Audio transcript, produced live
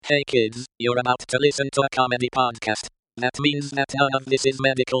Hey kids, you're about to listen to a comedy podcast. That means that none of this is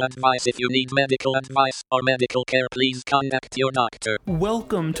medical advice. If you need medical advice or medical care, please contact your doctor.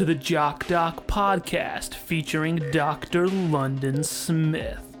 Welcome to the Jock Doc Podcast, featuring Dr. London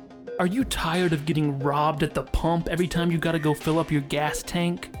Smith. Are you tired of getting robbed at the pump every time you gotta go fill up your gas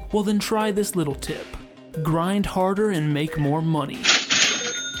tank? Well then try this little tip. Grind harder and make more money.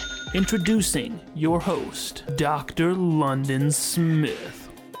 Introducing your host, Dr. London Smith.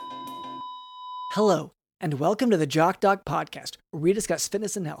 Hello, and welcome to the Jock Doc Podcast, where we discuss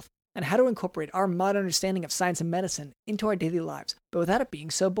fitness and health, and how to incorporate our modern understanding of science and medicine into our daily lives, but without it being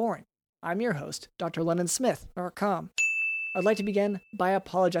so boring. I'm your host, Dr. London Smith, I'd like to begin by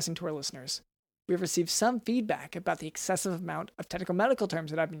apologizing to our listeners. We've received some feedback about the excessive amount of technical medical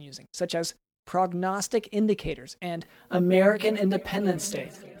terms that I've been using, such as prognostic indicators and American Independence Day,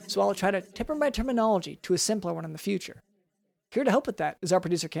 so I'll try to temper my terminology to a simpler one in the future. Here to help with that is our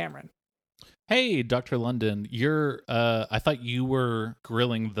producer, Cameron. Hey, Dr. London, I thought you were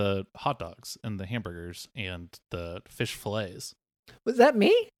grilling the hot dogs and the hamburgers and the fish fillets. Was that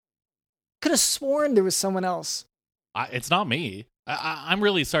me? Could have sworn there was someone else. It's not me. I'm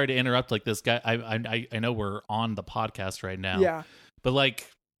really sorry to interrupt like this guy. I know we're on the podcast right now. Yeah. But like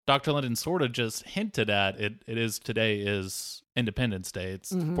Dr. London sort of just hinted at, today is Independence Day.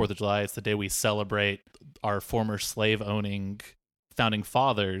 It's 4th of July. It's the day we celebrate our former slave-owning founding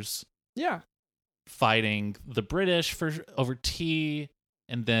fathers. Yeah. Fighting the British over tea,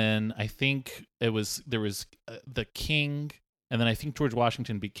 and then I think there was the king, and then I think George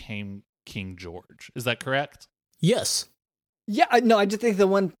Washington became King George. Is that correct? Yes. Yeah, I just think the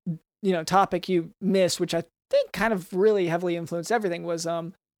one topic you missed, which I think kind of really heavily influenced everything, was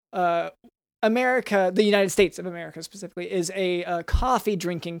America, the United States of America specifically, is a coffee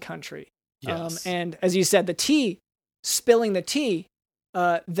drinking country. Yes. And as you said, the tea, spilling the tea,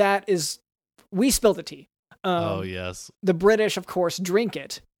 we spill the tea. Oh, yes. The British, of course, drink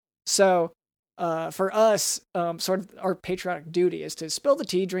it. So for us, sort of our patriotic duty is to spill the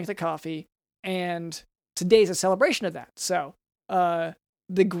tea, drink the coffee, and today's a celebration of that. So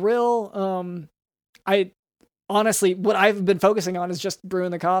the grill, I honestly, what I've been focusing on is just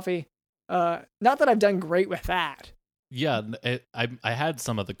brewing the coffee. Not that I've done great with that. Yeah, I had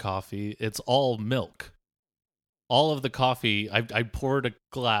some of the coffee. It's all milk. All of the coffee, I poured a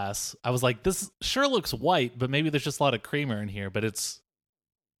glass. I was like, this sure looks white, but maybe there's just a lot of creamer in here. But it's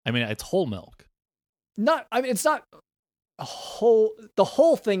whole milk. It's not a whole. The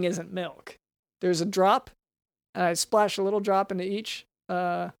whole thing isn't milk. There's a drop, and I splash a little drop into each.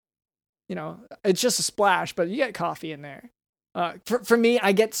 It's just a splash, but you get coffee in there. For me,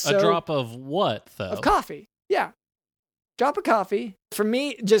 I get a drop of what though? Of coffee. Yeah, drop of coffee. For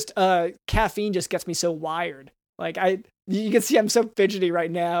me, just caffeine just gets me so wired. Like you can see I'm so fidgety right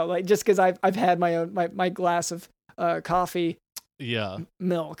now, like just because I've had my glass of coffee,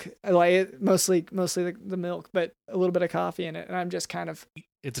 milk, like mostly the milk, but a little bit of coffee in it, and I'm just kind of.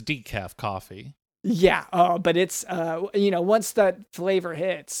 It's decaf coffee. Yeah, but it's once that flavor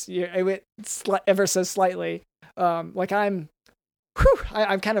hits, ever so slightly, like I'm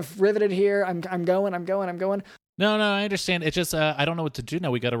kind of riveted here. I'm going. No, I understand. It's just I don't know what to do now.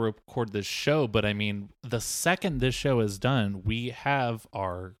 We got to record this show, but I mean, the second this show is done, we have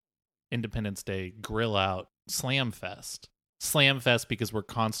our Independence Day grill out slam fest because we're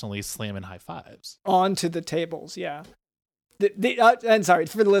constantly slamming high fives onto the tables. Yeah. And sorry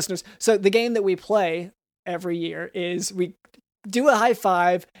for the listeners. So the game that we play every year is we do a high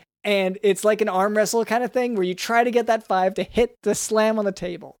five, and it's like an arm wrestle kind of thing where you try to get that five to hit the slam on the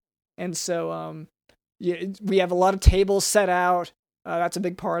table. And so, we have a lot of tables set out. That's a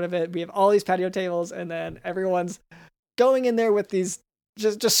big part of it. We have all these patio tables, and then everyone's going in there with these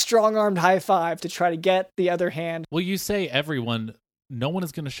just strong-armed high five to try to get the other hand. Well, you say everyone. No one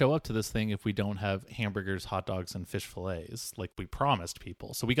is going to show up to this thing if we don't have hamburgers, hot dogs, and fish fillets like we promised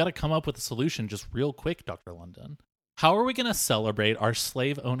people. So we got to come up with a solution just real quick, Dr. London. How are we going to celebrate our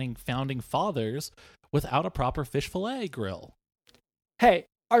slave-owning founding fathers without a proper fish fillet grill? Hey,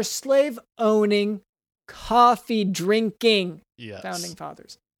 our slave-owning coffee drinking founding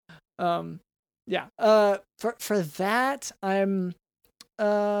fathers. For that, I'm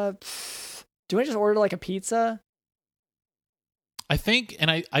do I just order like a pizza? I think, and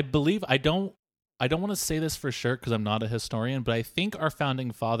I believe, I don't want to say this for sure because I'm not a historian, but I think our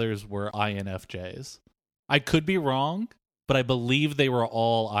founding fathers were INFJs. I could be wrong, but I believe they were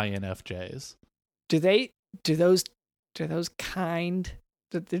all INFJs. Do they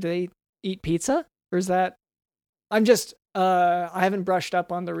eat pizza? Or is that, I haven't brushed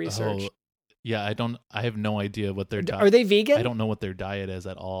up on the research. Yeah, I have no idea what their diet. Are they vegan? I don't know what their diet is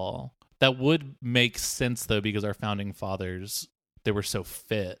at all. That would make sense though, because our founding fathers, they were so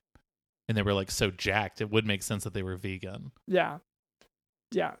fit and they were like so jacked. It would make sense that they were vegan. Yeah.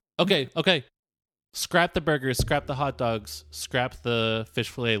 Yeah. Okay. Scrap the burgers, scrap the hot dogs, scrap the fish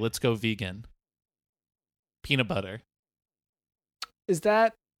fillet. Let's go vegan. Peanut butter. Is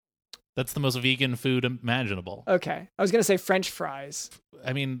that That's the most vegan food imaginable. okay? I was gonna say French fries.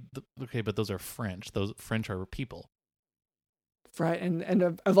 I mean, okay, but those are French. Those French are people. Right, and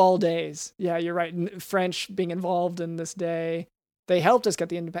of all days, yeah, you're right. French being involved in this day, they helped us get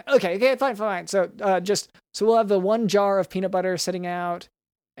the independence. Okay, fine. So so we'll have the one jar of peanut butter sitting out,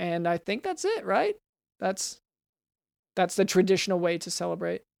 and I think that's it, right? That's the traditional way to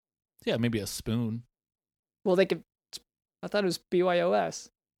celebrate. Yeah, maybe a spoon. Well, they could. I thought it was BYOS.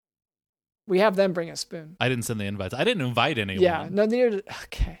 We have them bring a spoon. I didn't send the invites. I didn't invite anyone. Yeah, no, neither did.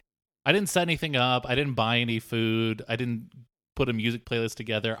 Okay. I didn't set anything up. I didn't buy any food. I didn't put a music playlist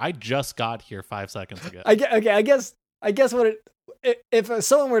together. I just got here 5 seconds ago. I guess what if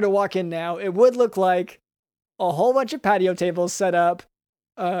someone were to walk in now, it would look like a whole bunch of patio tables set up,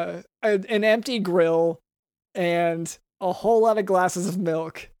 an empty grill, and a whole lot of glasses of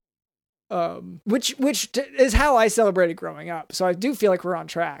milk. Which is how I celebrated growing up. So I do feel like we're on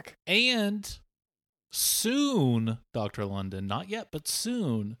track. And soon, Dr. London, not yet, but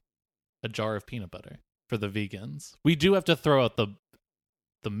soon, a jar of peanut butter for the vegans. We do have to throw out the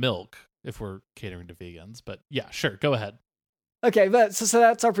milk if we're catering to vegans, but yeah, sure, go ahead. Okay, but so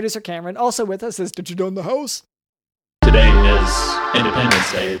that's our producer Cameron. Also with us is Did You Know in the House? Today is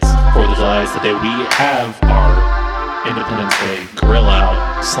Independence Day. It's 4th of July. It's the day we have our Independence Day Grill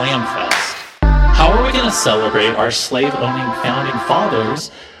Out Slam Fest. How are we going to celebrate our slave-owning founding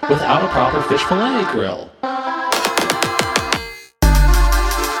fathers without a proper fish fillet grill?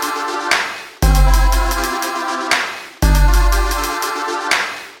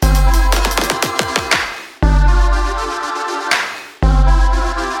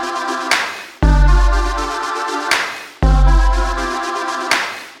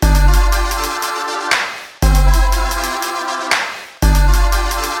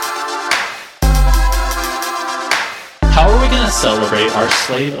 Celebrate our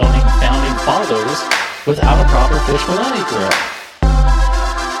slave-owning founding fathers without a proper fish fillet grill.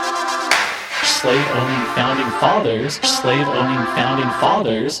 Slave-owning founding fathers, slave-owning founding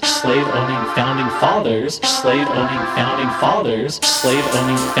fathers, slave-owning founding fathers, slave-owning founding fathers,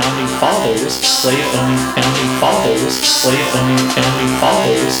 slave-owning founding fathers, slave-owning founding fathers, slave-owning founding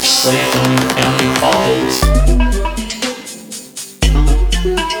fathers, slave-owning founding fathers.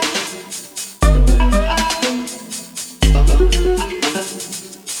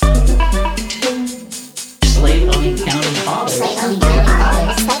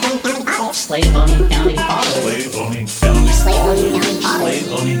 Slave-owning founding fathers. Slave-owning founding fathers.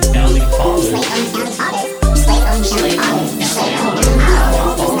 Slave-owning founding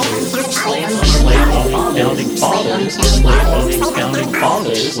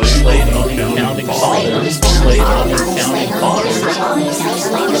fathers. Slave-owning founding fathers. Slave-owning founding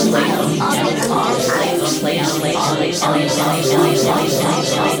fathers. Slave-owning founding fathers.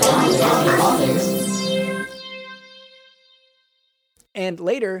 Slave-owning founding fathers. And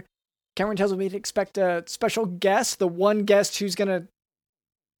later, Cameron tells me to expect a special guest, the one guest who's going to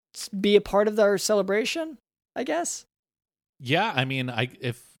be a part of our celebration, I guess. Yeah, I mean,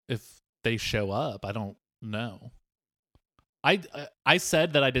 if they show up, I don't know. I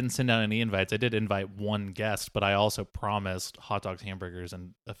said that I didn't send out any invites. I did invite one guest, but I also promised hot dogs, hamburgers,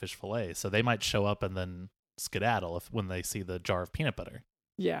 and a fish fillet. So they might show up and then skedaddle when they see the jar of peanut butter.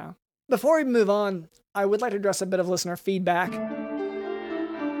 Yeah. Before we move on, I would like to address a bit of listener feedback.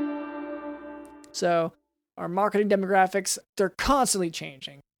 So our marketing demographics, they're constantly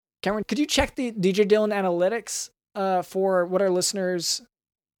changing. Cameron, could you check the DJ Dylan analytics for what our listeners,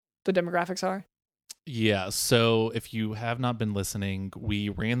 the demographics are? Yeah, so if you have not been listening, we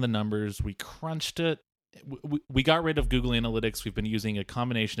ran the numbers, we crunched it. We got rid of Google Analytics. We've been using a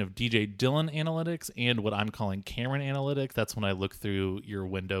combination of DJ Dylan Analytics and what I'm calling Cameron Analytics. That's when I look through your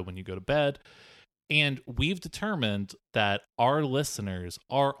window when you go to bed. And we've determined that our listeners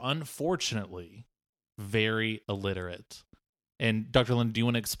are unfortunately very illiterate. And Dr. Lynn, do you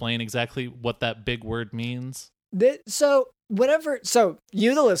want to explain exactly what that big word means? So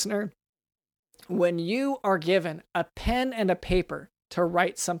you, the listener, when you are given a pen and a paper to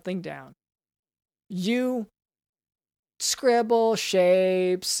write something down, you scribble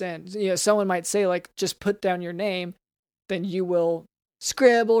shapes and, someone might say like, just put down your name. Then you will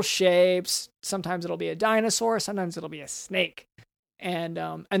scribble shapes. Sometimes it'll be a dinosaur. Sometimes it'll be a snake.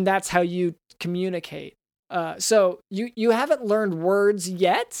 and that's how you communicate. So you haven't learned words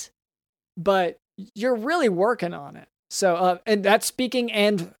yet, but you're really working on it. So and that's speaking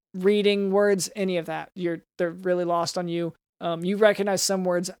and reading words, any of that. They're really lost on you. You recognize some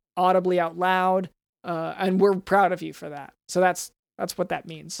words audibly out loud, and we're proud of you for that. So that's what that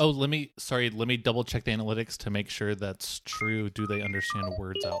means. Oh, let me double check the analytics to make sure that's true. Do they understand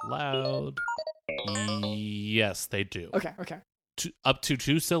words out loud? Yes, they do. Okay. Up to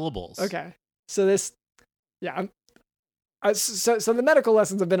 2 syllables. Okay. So this, yeah. So the medical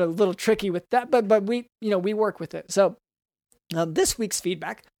lessons have been a little tricky with that, but we work with it. So this week's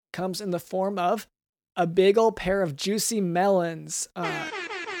feedback comes in the form of a big old pair of juicy melons,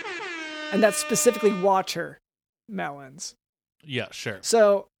 and that's specifically watermelons. Yeah, sure.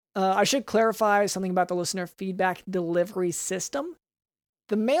 So I should clarify something about the listener feedback delivery system.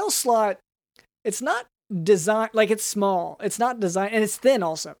 The mail slot, it's not designed, like it's small. It's not designed, and it's thin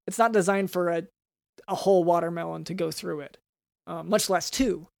also. It's not designed for a whole watermelon to go through it, much less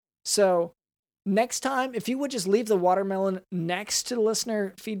 2. So next time, if you would just leave the watermelon next to the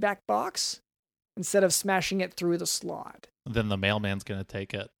listener feedback box instead of smashing it through the slot. Then the mailman's going to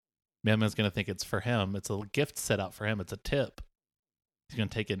take it. Mailman's going to think it's for him. It's a gift set out for him. It's a tip. He's going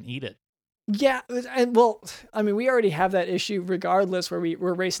to take it and eat it. Yeah, and well, I mean, we already have that issue regardless where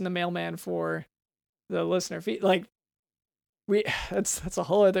we're racing the mailman for the listener feed. Like, that's a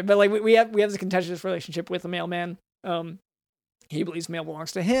whole other thing. But like we have this contentious relationship with the mailman. He believes mail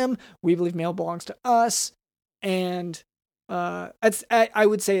belongs to him. We believe mail belongs to us. And I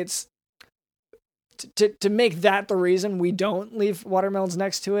would say it's to make that the reason we don't leave watermelons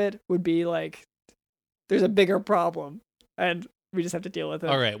next to it would be like there's a bigger problem and we just have to deal with it.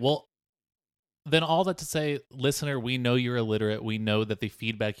 All right. Well, then all that to say, listener, we know you're illiterate. We know that the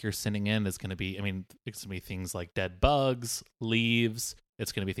feedback you're sending in is going to be, it's going to be things like dead bugs, leaves.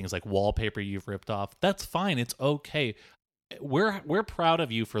 It's going to be things like wallpaper you've ripped off. That's fine. It's okay. We're proud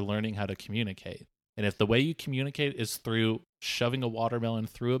of you for learning how to communicate. And if the way you communicate is through shoving a watermelon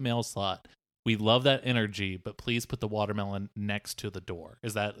through a mail slot, we love that energy, but please put the watermelon next to the door.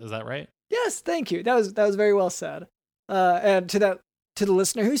 Is that right? Yes, thank you. That was very well said. And to the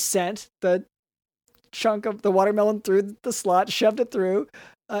listener who sent the chunk of the watermelon through the slot, shoved it through,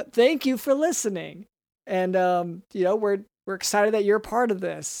 thank you for listening. And we're excited that you're part of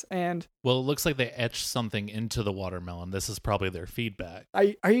this. And well, it looks like they etched something into the watermelon. This is probably their feedback.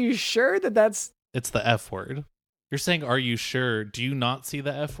 Are you sure that's it's the F word? You're saying, are you sure? Do you not see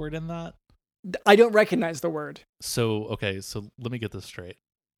the F word in that? I don't recognize the word. So, okay, so let me get this straight.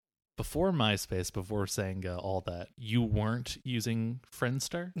 Before MySpace, before saying all that, you weren't using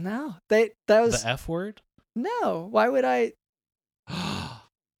Friendster? No, that was the F word? No, why would I? Oh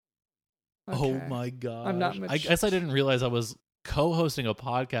my god! I'm not much. I guess I didn't realize I was co-hosting a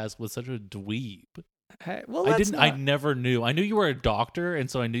podcast with such a dweeb. Hey, well, I never knew. I knew you were a doctor, and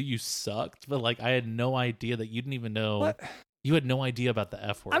so I knew you sucked. But like, I had no idea that you didn't even know. What? You had no idea about the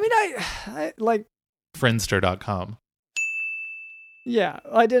F word. I mean, I like Friendster.com. Yeah,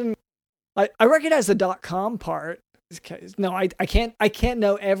 I didn't. I recognize the .com part. No, I can't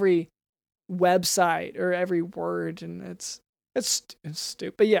know every website or every word, and it's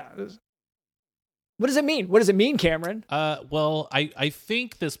stupid. But yeah, what does it mean? What does it mean, Cameron? Well, I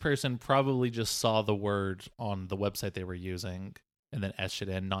think this person probably just saw the word on the website they were using and then etched it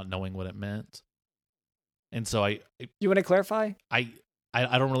in, not knowing what it meant. And so you want to clarify? I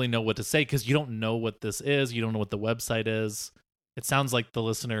don't really know what to say because you don't know what this is. You don't know what the website is. It sounds like the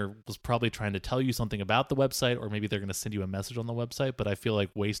listener was probably trying to tell you something about the website, or maybe they're going to send you a message on the website. But I feel like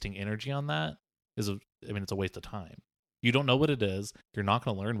wasting energy on that it's a waste of time. You don't know what it is. You're not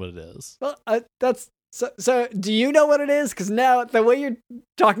going to learn what it is. Well, that's so. Do you know what it is? Because now the way you're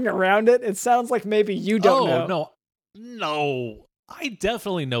talking around it, it sounds like maybe you don't know. No. I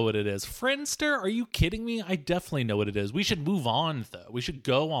definitely know what it is. Friendster? Are you kidding me? I definitely know what it is. We should move on, though. We should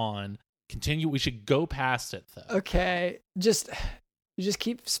go on. Continue. We should go past it, though. Okay. You just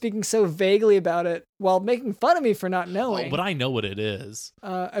keep speaking so vaguely about it while making fun of me for not knowing. Oh, but I know what it is.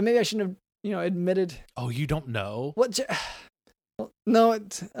 And maybe I shouldn't have, admitted. Oh, you don't know? What? No.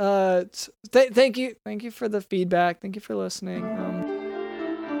 Thank you for the feedback. Thank you for listening.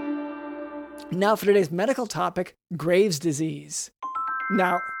 Now for today's medical topic, Graves' disease.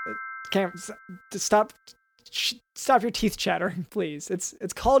 Now, stop your teeth chattering, please.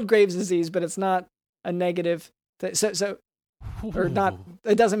 It's called Graves' disease, but it's not a negative thing. So or not.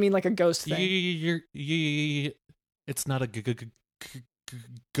 It doesn't mean like a ghost thing. It's not a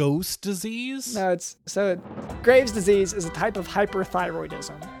ghost disease. No, Graves' disease is a type of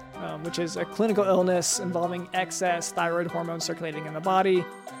hyperthyroidism. which is a clinical illness involving excess thyroid hormone circulating in the body.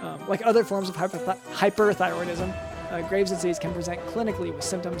 Like other forms of hyperthyroidism, Graves' disease can present clinically with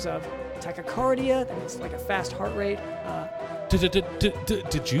symptoms of tachycardia, that means like a fast heart rate.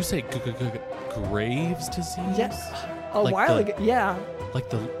 Did you say Graves' disease? Yes, a while ago. Yeah, like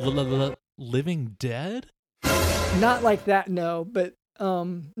the living dead. Not like that, no. But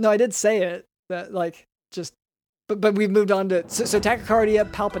no, I did say it. That like just, but we've moved on to so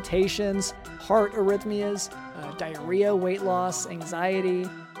tachycardia, palpitations, heart arrhythmias, diarrhea, weight loss, anxiety,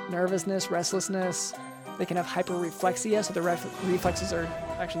 nervousness, restlessness. They can have hyperreflexia, so the reflexes are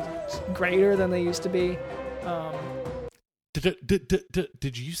actually greater than they used to be.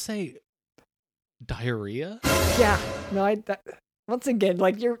 Did you say diarrhea? Yeah. No, once again,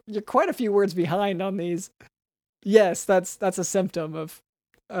 like you're quite a few words behind on these. Yes, that's a symptom of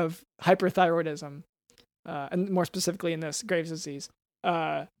hyperthyroidism, and more specifically in this Graves' disease.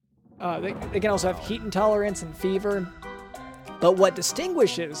 They can also have heat intolerance and fever. But what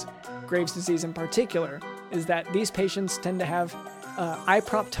distinguishes Graves' disease in particular is that these patients tend to have eye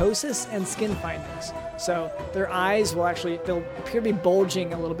proptosis and skin findings. So their eyes they'll appear to be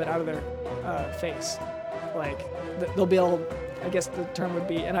bulging a little bit out of their face. Like they'll be able, I guess the term would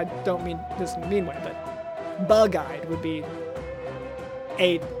be, and I don't mean this in a mean way, but bug-eyed would be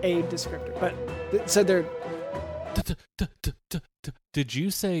a descriptor. But so they're. Did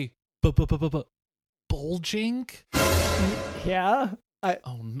you say bulging? Yeah.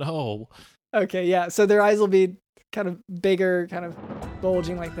 Oh no. Okay, yeah. So their eyes will be kind of bigger, kind of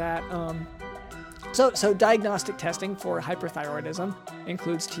bulging like that. So diagnostic testing for hyperthyroidism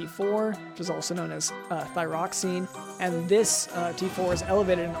includes T4, which is also known as thyroxine, and this T4 is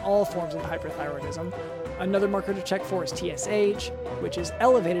elevated in all forms of hyperthyroidism. Another marker to check for is TSH, which is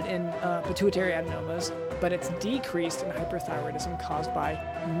elevated in pituitary adenomas, but it's decreased in hyperthyroidism caused by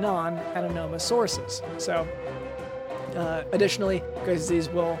non-adenoma sources. So additionally, Graves' disease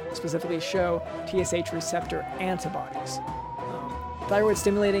will specifically show TSH receptor antibodies.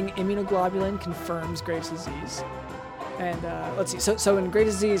 Thyroid-stimulating immunoglobulin confirms Graves' disease. And let's see. So in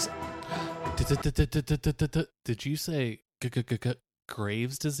Graves' disease... Did you say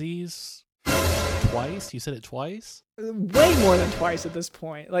Graves' disease? Twice? You said it twice? Way more than twice at this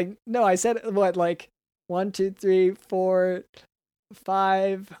point. Like, no, I said, 1, 2, 3, 4...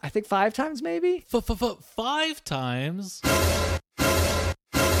 5, I think 5 times maybe? 5 times?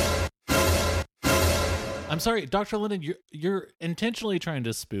 I'm sorry, Dr. Linden, you're intentionally trying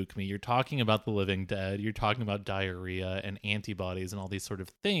to spook me. You're talking about the living dead. You're talking about diarrhea and antibodies and all these sort of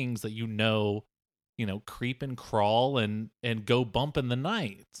things that you know, creep and crawl and go bump in the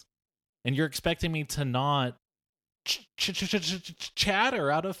night. And you're expecting me to not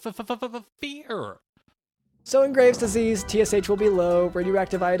chatter out of fear. So in Graves' disease, TSH will be low,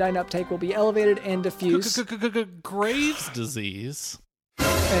 radioactive iodine uptake will be elevated and diffuse. Graves' disease?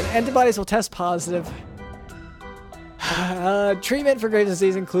 And antibodies will test positive. Treatment for Graves'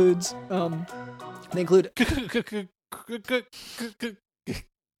 disease includes, they include...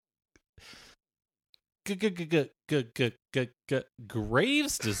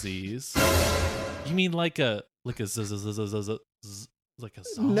 Graves' disease? You mean like a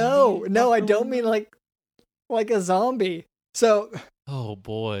zombie? No, I don't mean like a zombie. So. Oh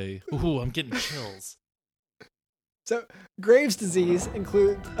boy. Ooh, I'm getting chills. So Graves' disease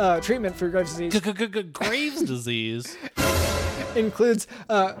include treatment for Graves' disease. Graves' disease includes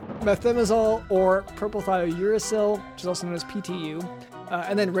methimazole or propylthiouracil, which is also known as PTU,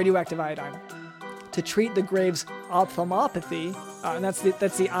 and then radioactive iodine to treat the Graves' ophthalmopathy, and that's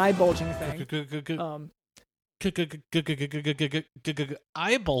the eye bulging thing.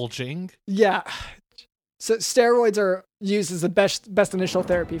 Eye bulging. Yeah. So steroids are used as the best initial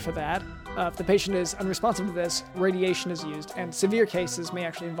therapy for that. If the patient is unresponsive to this, radiation is used, and severe cases may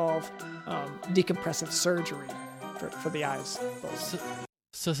actually involve decompressive surgery for the eyes.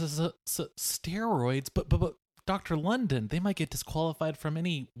 So steroids, but Dr. London, they might get disqualified from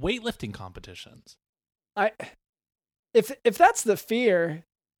any weightlifting competitions. If that's the fear,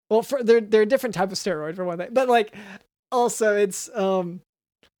 well, they're a different type of steroid for one thing, but also it's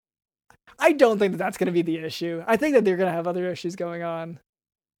I don't think that's going to be the issue. I think that they're going to have other issues going on.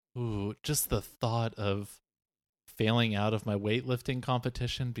 Ooh, just the thought of failing out of my weightlifting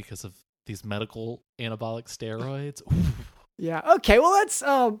competition because of these medical anabolic steroids. Ooh. Yeah. Okay. Well, let's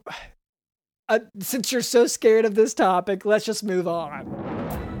since you're so scared of this topic, let's just move on.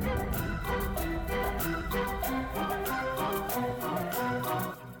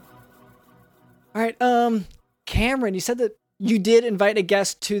 All right. Cameron, you said that you did invite a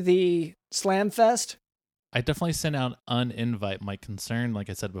guest to the Slam Fest. I definitely sent out an invite. My concern, like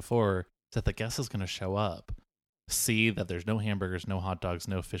I said before, is that the guest is going to show up, see that there's no hamburgers, no hot dogs,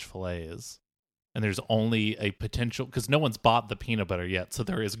 no fish fillets, and there's only a potential, because no one's bought the peanut butter yet, so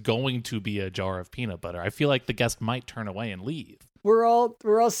there is going to be a jar of peanut butter. I feel like the guest might turn away and leave. We're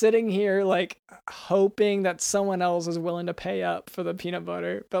all sitting here like hoping that someone else is willing to pay up for the peanut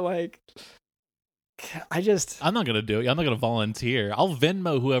butter, but like I'm not gonna do it. I'm not gonna volunteer. I'll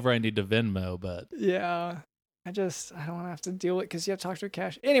Venmo whoever I need to Venmo, but yeah, I don't want to have to deal with it because you have to talk to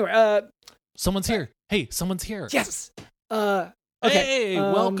cash. Anyway, someone's here. Hey, someone's here. Yes. Okay. Hey,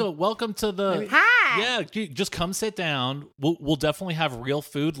 welcome to the. Hi. Yeah, just come sit down. We'll definitely have real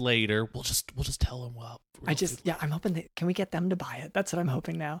food later. We'll just tell them what. I'm hoping can we get them to buy it? That's what I'm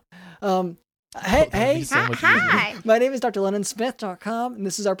hoping now. Hey, hi. My name is Dr. LondonSmith.com, and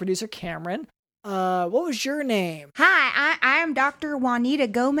this is our producer Cameron. What was your name? Hi, I am Dr. Juanita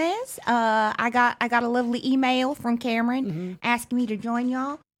Gomez. I got a lovely email from Cameron asking me to join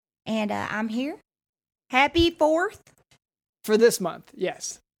y'all, and I'm here. Happy 4th for this month.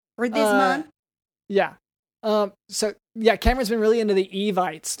 Yes. For this month. Yeah. So yeah, Cameron's been really into the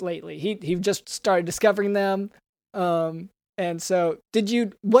Evites lately. He just started discovering them. And so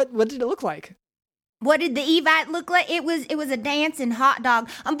what did it look like? What did the Evite look like? It was a dancing hot dog.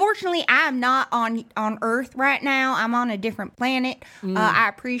 Unfortunately, I'm not on Earth right now. I'm on a different planet. I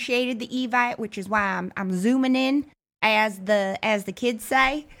appreciated the Evite, which is why I'm zooming in, as the kids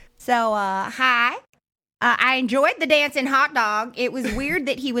say. So hi. I enjoyed the dancing hot dog. It was weird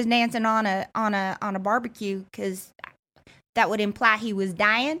that he was dancing on a barbecue, because that would imply he was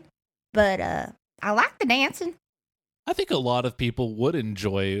dying. But I like the dancing. I think a lot of people would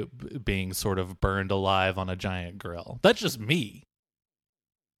enjoy being sort of burned alive on a giant grill. That's just me.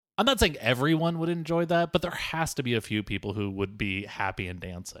 I'm not saying everyone would enjoy that, but there has to be a few people who would be happy and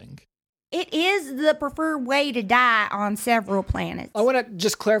dancing. It is the preferred way to die on several planets. I want to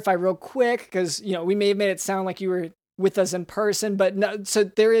just clarify real quick, because we may have made it sound like you were with us in person, but no. So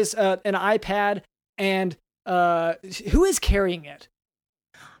there is an iPad, and who is carrying it?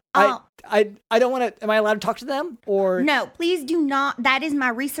 I don't want to. Am I allowed to talk to them, or no? Please do not. That is my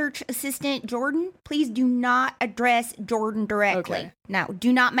research assistant, Jordan. Please do not address Jordan directly. Okay. No,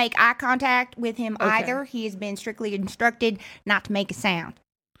 do not make eye contact with him either. He has been strictly instructed not to make a sound.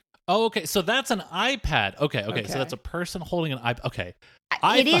 Oh, okay. So that's an iPad. Okay. So that's a person holding an iPad. Okay.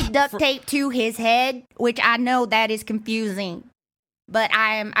 It is duct taped to his head, which I know that is confusing, but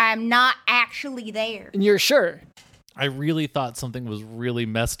I'm not actually there. And you're sure? I really thought something was really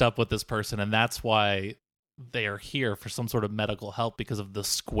messed up with this person, and that's why they are here for some sort of medical help, because of the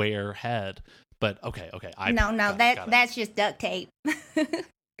square head. But okay. That's just duct tape.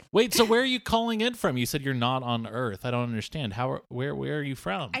 Wait, so where are you calling in from? You said you're not on Earth. I don't understand. Where are you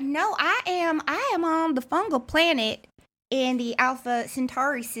from? No, I am on the fungal planet in the Alpha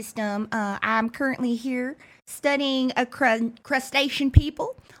Centauri system. I'm currently here studying a crustacean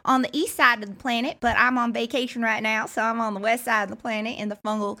people on the east side of the planet, but I'm on vacation right now, so I'm on the west side of the planet in the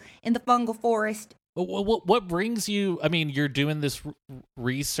fungal forest. What brings you? I mean, you're doing this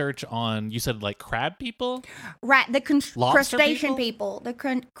research on, you said, like, crab people, right? The crustacean people,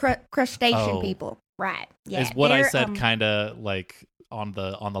 the crustacean people, right? Yeah, is what I said kind of like on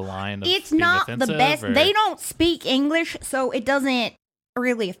the line of it's not the best. Or? They don't speak English, so it doesn't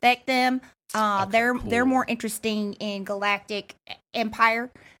really affect them. They're more interesting in galactic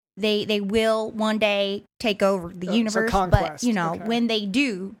empire. They will one day take over the universe, conquest. But when they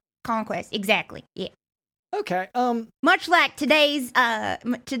do, conquest, exactly. Yeah. Okay. Much like today's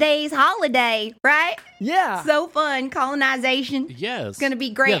holiday, right? Yeah. So fun, colonization. Yes. It's gonna be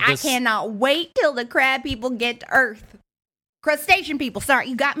great. I cannot wait till the crab people get to Earth. Crustacean people. Sorry,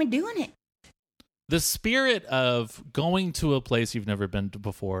 you got me doing it. The spirit of going to a place you've never been to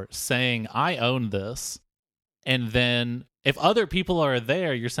before, saying, I own this, and then if other people are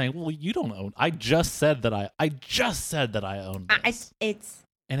there, you're saying, well, you don't own. I just said that I own this.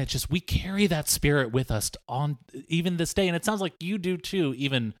 And it's just, we carry that spirit with us on even this day. And it sounds like you do too,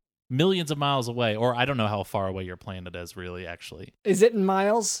 even millions of miles away. Or I don't know how far away your planet is really, actually. Is it in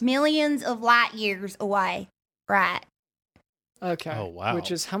miles? Millions of light years away. Right. Okay. Oh, wow.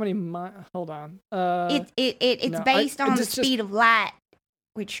 Which is how many miles? Hold on. It's based on the speed of light,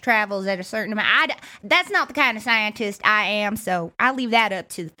 which travels at a certain amount. That's not the kind of scientist I am, so I leave that up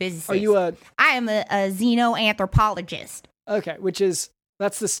to the physicists. Are you I am a xenoanthropologist. Okay,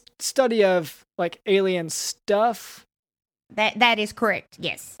 that's the study of like alien stuff. That is correct.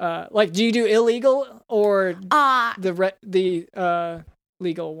 Yes. Like, do you do illegal or the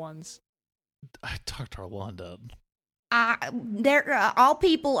legal ones? Dr. London. all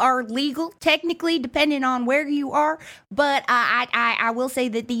people are legal, technically, depending on where you are. But I will say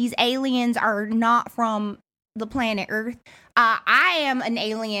that these aliens are not from the planet Earth. I am an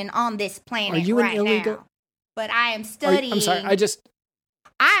alien on this planet. Are you right an illegal? now, but I am studying. I'm sorry.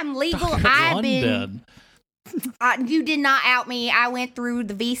 I'm legal. Dr. I've been. London. You did not out me. I went through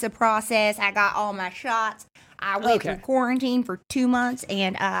the visa process. I got all my shots. I went through quarantine for 2 months,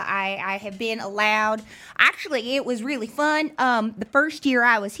 and I have been allowed. Actually, it was really fun. The first year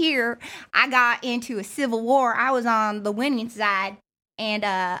I was here, I got into a civil war. I was on the winning side,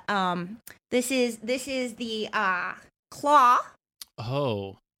 and this is the claw.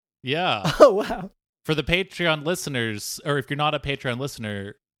 Oh, yeah. Oh, wow. For the Patreon listeners, or if you're not a Patreon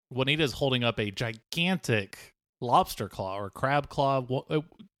listener, Juanita's holding up a gigantic lobster claw or crab claw.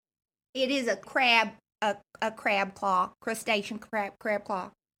 It is a crab claw, crustacean crab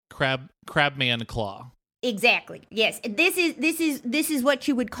claw. Crabman claw. Exactly. Yes. This is what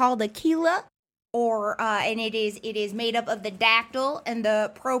you would call the chela, or and it is made up of the dactyl and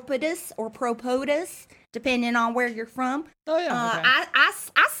the propodus or propodus, depending on where you're from. Oh yeah. Okay.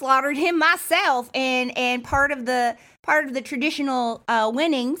 I slaughtered him myself, and part of the traditional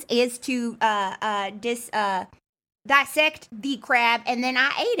winnings is to dissect the crab, and then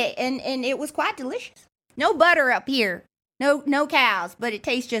I ate it, and it was quite delicious. No butter up here. No cows, but it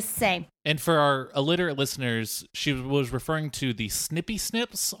tastes just the same. And for our illiterate listeners, she was referring to the snippy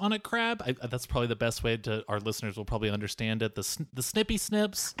snips on a crab. That's probably the best way to, our listeners will probably understand it. The snippy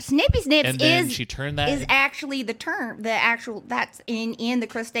snips. Snippy snips and then she turned that is actually the term, that's in the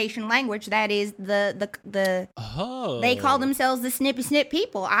crustacean language. That is the oh. They call themselves the snippy snip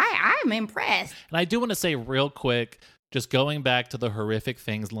people. I'm impressed. And I do want to say real quick, just going back to the horrific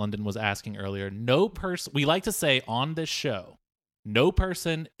things London was asking earlier, we like to say on this show, no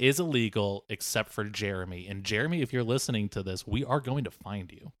person is illegal except for Jeremy. And Jeremy, if you're listening to this, we are going to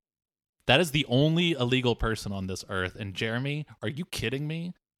find you. That is the only illegal person on this earth. And Jeremy, are you kidding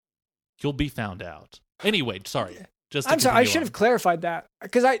me? You'll be found out. Anyway, sorry. I'm sorry, I should have clarified that.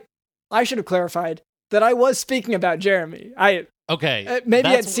 Because I should have clarified that I was speaking about Jeremy. Okay. Maybe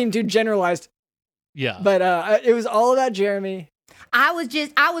it seemed too generalized. Yeah. But it was all about Jeremy. I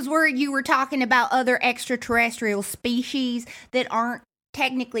was worried you were talking about other extraterrestrial species that aren't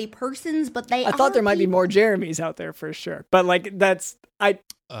technically persons, but they are. I thought there might be people. more Jeremys out there for sure. But like it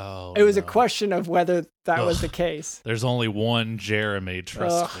was a question of whether that was the case. There's only one Jeremy,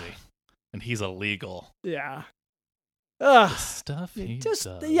 trust me. And he's illegal. Yeah. The stuff he does.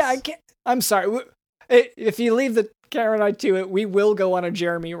 Yeah, I'm sorry. If you leave the camera and I to it, we will go on a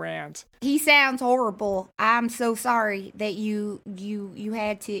Jeremy rant. He sounds horrible. I'm so sorry that you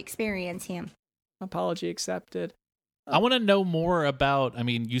had to experience him. Apology accepted. I want to know more about,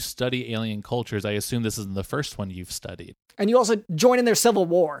 you study alien cultures. I assume this isn't the first one you've studied. And you also join in their civil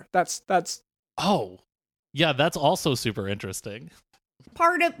war. That's Oh. Yeah, that's also super interesting.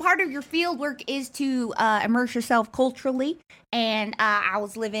 Part of your field work is to immerse yourself culturally, and I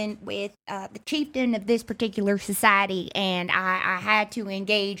was living with the chieftain of this particular society, and I had to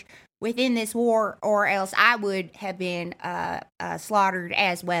engage within this war, or else I would have been slaughtered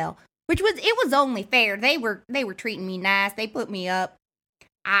as well. It was only fair. They were treating me nice. They put me up.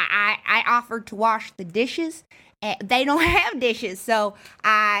 I offered to wash the dishes. They don't have dishes, so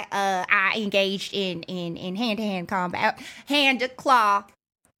I engaged in hand-to-hand combat, hand-to-claw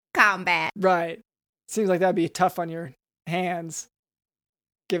combat. Right. Seems like that'd be tough on your hands,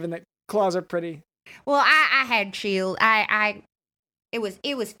 given that claws are pretty. Well, I had shield. It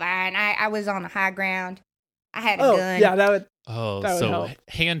was fine. I was on the high ground. I had a gun. Yeah, that would so help.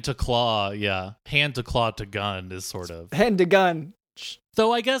 Hand to claw, yeah. Hand to claw to gun is sort of hand to gun.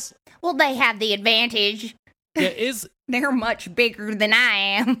 So I guess. Well, they have the advantage. Yeah, they're much bigger than I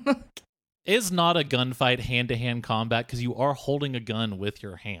am. Is not a gunfight hand-to-hand combat because you are holding a gun with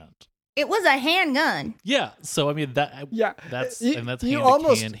your hand. It was a handgun. Yeah, so that's you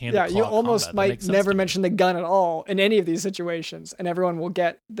almost might never mention the gun at all in any of these situations, and everyone will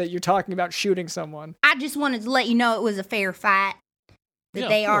get that you're talking about shooting someone. I just wanted to let you know it was a fair fight. That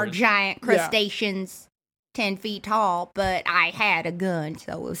they are giant crustaceans, 10 feet tall, but I had a gun,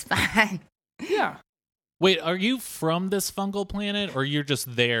 so it was fine. Yeah. Wait, are you from this fungal planet, or you're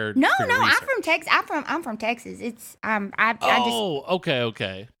just there? No, for I'm research? from Texas. I'm from Texas. It's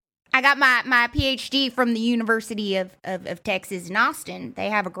okay. I got my PhD from the University of Texas in Austin. They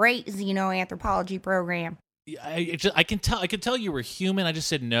have a great xenoanthropology program. I can tell you were human. I just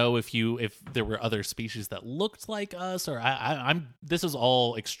didn't know if there were other species that looked like us, or I'm. This is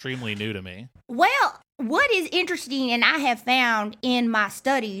all extremely new to me. Well, What is interesting, and I have found in my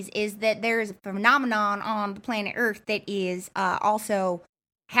studies, is that there is a phenomenon on the planet Earth that is also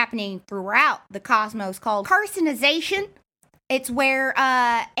happening throughout the cosmos called carcinization. It's where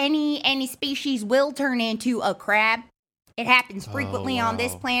any species will turn into a crab. It happens frequently on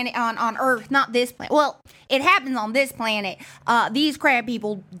this planet, on Earth, not this planet. Well, it happens on this planet. These crab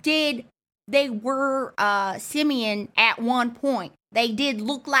people they were simian at one point. They did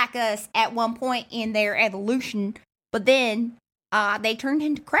look like us at one point in their evolution, but then they turned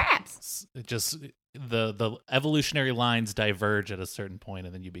into crabs. It just the evolutionary lines diverge at a certain point,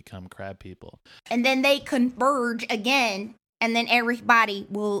 and then you become crab people. And then they converge again, and then everybody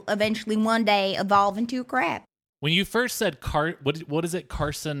will eventually one day evolve into a crab. When you first said what is it?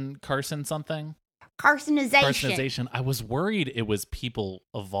 Carson something? Carcinization. I was worried it was people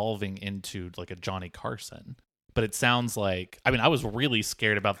evolving into like a Johnny Carson. But it sounds like, I mean, I was really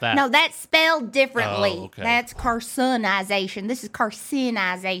scared about that. No, that's spelled differently. Oh, okay. That's carcinization. This is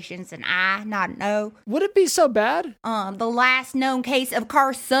carcinization. It's an I, not an O. Would it be so bad? The last known case of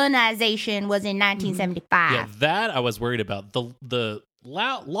carcinization was in 1975. Yeah, that I was worried about. The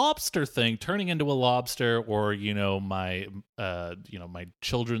lobster thing, turning into a lobster, or my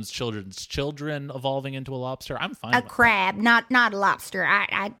children's children evolving into a lobster. I'm fine. A crab, not a lobster.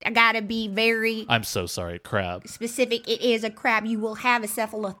 I gotta be very. I'm so sorry, crab. Specific. It is a crab. You will have a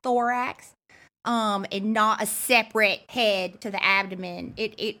cephalothorax, and not a separate head to the abdomen.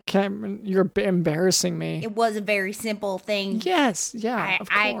 Cameron, you're embarrassing me. It was a very simple thing. Yes, yeah, of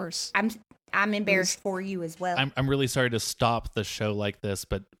course. I'm embarrassed for you as well. I'm really sorry to stop the show like this,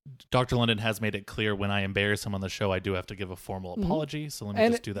 but Dr. London has made it clear when I embarrass him on the show, I do have to give a formal apology. So let me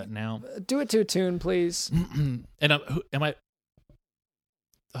just do that now. Do it to a tune, please. And am I?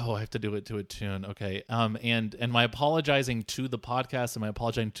 Oh, I have to do it to a tune. Okay. And am I apologizing to the podcast? Am I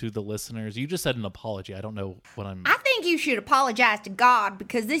apologizing to the listeners? You just said an apology. I don't know what I'm. I think you should apologize to God,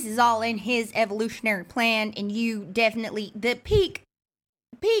 because this is all in His evolutionary plan, and you definitely the peak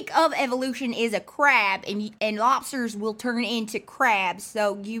of evolution is a crab, and lobsters will turn into crabs.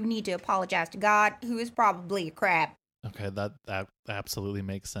 So you need to apologize to God, who is probably a crab. Okay, that absolutely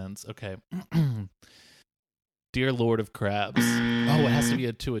makes sense. Okay. Dear Lord of Crabs. Oh, it has to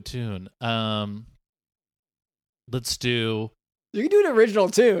be to a tune. Let's do. You can do an original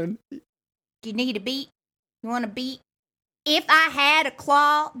tune. Do you need a beat? You want a beat? If I had a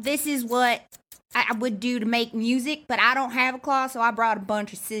claw, this is what I would do to make music, but I don't have a claw, so I brought a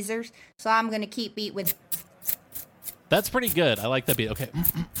bunch of scissors. So I'm going to keep beat with. That's pretty good. I like that beat. Okay.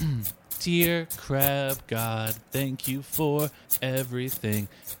 Dear Crab God, thank you for everything.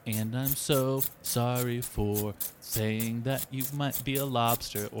 And I'm so sorry for saying that you might be a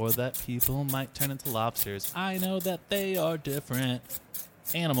lobster, or that people might turn into lobsters. I know that they are different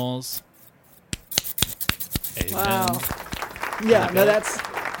animals. Amen. Wow. Yeah, no, that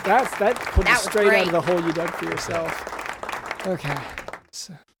pulled you straight great. out of the hole you dug for yourself. Okay.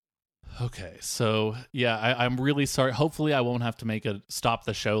 So yeah, I'm really sorry. Hopefully, I won't have to stop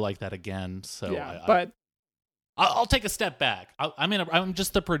the show like that again. So yeah, but I'll take a step back. I'm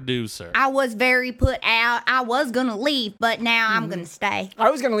just the producer. I was very put out. I was gonna leave, but now I'm gonna stay. I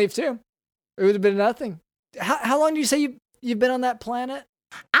was gonna leave too. It would have been nothing. How long do you say you've been on that planet?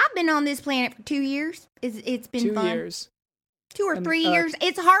 I've been on this planet for 2 years. It's been 2 fun. years. 2 or 3 years.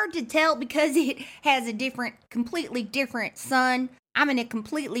 It's hard to tell because it has a completely different sun. I'm in a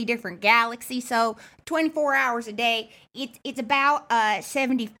completely different galaxy, so 24 hours a day. It's about a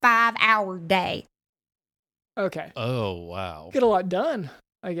 75-hour day. Okay. Oh, wow. Get a lot done,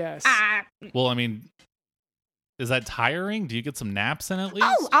 I guess. Well, I mean, is that tiring? Do you get some naps in at least?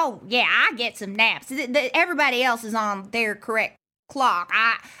 Oh, yeah, I get some naps. Everybody else is on their correct clock.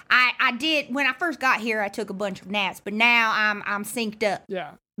 I did when I first got here. I took a bunch of naps, but now I'm synced up.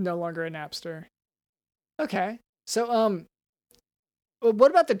 Yeah, no longer a napster. Okay, so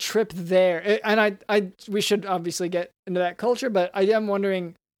what about the trip there? And we should obviously get into that culture, but I am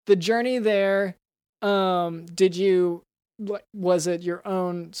wondering the journey there. Was it your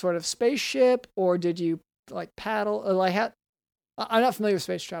own sort of spaceship, or did you like paddle? I'm not familiar with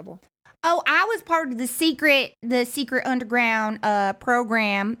space travel. Oh, I was part of the secret underground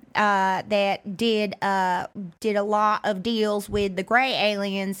program that did a lot of deals with the gray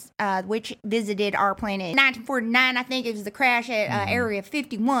aliens, which visited our planet in 1949. I think it was the crash at Area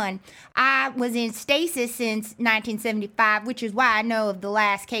 51. I was in stasis since 1975, which is why I know of the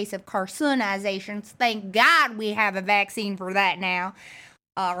last case of carcinizations. Thank God we have a vaccine for that now,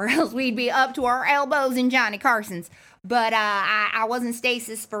 or else we'd be up to our elbows in Johnny Carson's. But I was in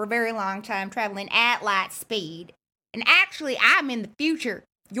stasis for a very long time, traveling at light speed. And actually, I'm in the future.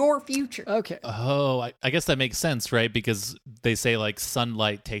 your future. Okay. Oh, I guess that makes sense, right? Because they say like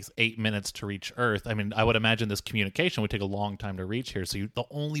sunlight takes 8 minutes to reach Earth. I mean, I would imagine this communication would take a long time to reach here. So the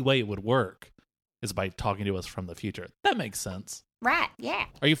only way it would work is by talking to us from the future. That makes sense. Right, yeah.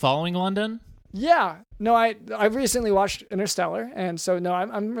 Are you following London? Yeah. No, I recently watched Interstellar, and so no,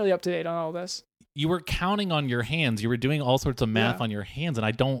 I'm really up to date on all this. You were counting on your hands. You were doing all sorts of math on your hands, and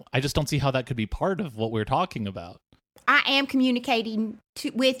I just don't see how that could be part of what we're talking about. I am communicating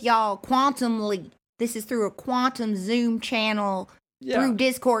with y'all quantumly. This is through a quantum Zoom channel through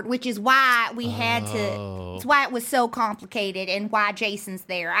Discord, which is why we had to. It's why it was so complicated, and why Jason's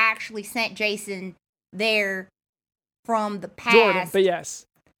there. I actually sent Jason there from the past. Jordan, but yes.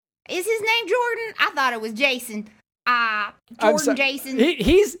 Is his name Jordan? I thought it was Jason. Jordan Jason.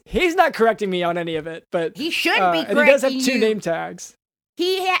 He's not correcting me on any of it, but he shouldn't be correcting you. And he does have 2 name tags.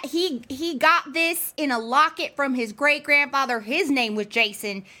 He got this in a locket from his great grandfather. His name was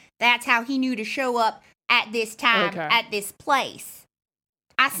Jason. That's how he knew to show up at this time at this place.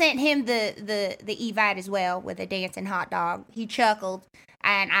 I sent him the Evite as well with a dancing hot dog. He chuckled,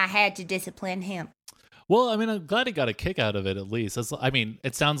 and I had to discipline him. Well, I mean, I'm glad he got a kick out of it at least. I mean,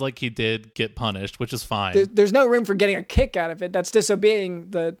 it sounds like he did get punished, which is fine. There's no room for getting a kick out of it. That's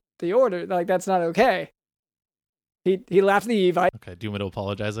disobeying the order. Like, that's not okay. He laughed at the Evite. Okay, do you want me to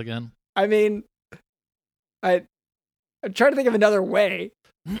apologize again? I mean, I'm trying to think of another way.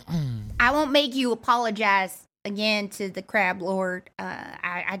 I won't make you apologize again to the Crab Lord.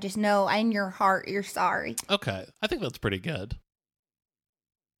 I just know in your heart you're sorry. Okay, I think that's pretty good.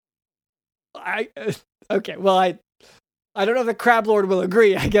 Okay, well, I don't know if the Crab Lord will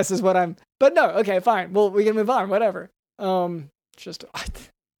agree, I guess is what I'm... But no, okay, fine. Well, we can move on, whatever. Just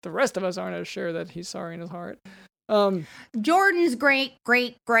the rest of us aren't as sure that he's sorry in his heart. Jordan's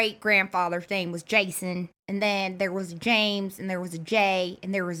great-great-great-grandfather's name was Jason, and then there was a James, and there was a Jay,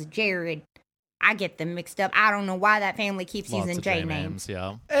 and there was a Jared. I get them mixed up. I don't know why that family keeps using J names.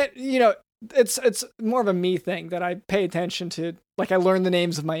 Yeah. It's more of a me thing that I pay attention to. Like, I learn the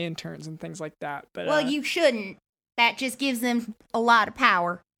names of my interns and things like that. But well, you shouldn't. That just gives them a lot of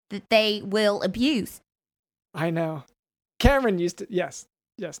power that they will abuse. I know. Cameron used to... Yes,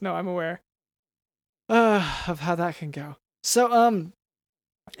 no, I'm aware of how that can go. So,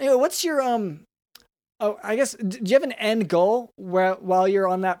 anyway, what's your, I guess, do you have an end goal while you're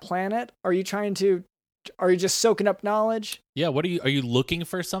on that planet? Are you just soaking up knowledge? Yeah, are you looking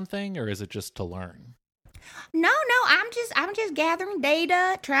for something, or is it just to learn? No, I'm just gathering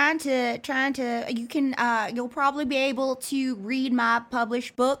data, trying to, you'll probably be able to read my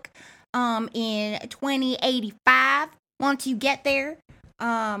published book, in 2085 once you get there.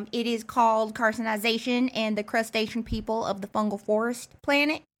 It is called Carcinization and the Crustacean People of the Fungal Forest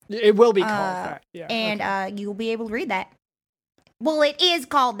Planet. It will be called that, yeah. And you'll be able to read that. Well, it is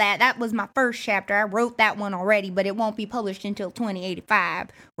called that. That was my first chapter. I wrote that one already, but it won't be published until 2085,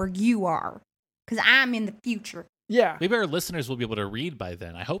 where you are. Because I'm in the future. Yeah. Maybe our listeners will be able to read by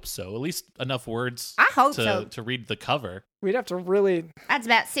then. I hope so. At least enough words I hope so. To read the cover. We'd have to really... That's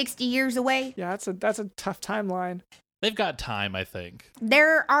about 60 years away. Yeah, that's a tough timeline. They've got time, I think.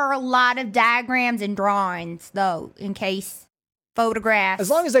 There are a lot of diagrams and drawings, though, in case photographs. As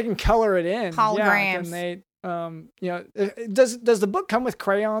long as they can color it in. Holograms. Yeah, does the book come with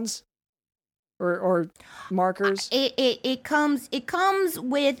crayons or markers? It comes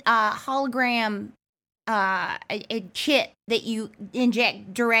with a hologram, a chip that you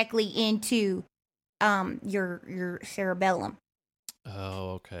inject directly into your cerebellum.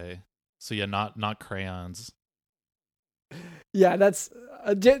 Oh, okay. So yeah, not crayons. Yeah, that's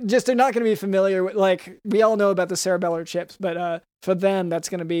just they're not going to be familiar with, like, we all know about the cerebellar chips, but for them that's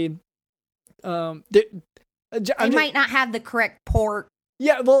going to be they might not have the correct port.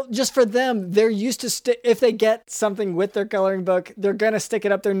 Yeah, well, just for them, they're used to if they get something with their coloring book, they're going to stick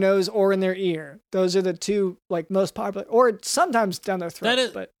it up their nose or in their ear. Those are the two, like, most popular, or sometimes down their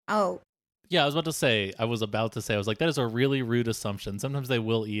throat. Yeah, I was about to say, I was like, that is a really rude assumption. Sometimes they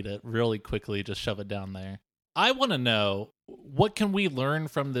will eat it really quickly, just shove it down there. I want to know, what can we learn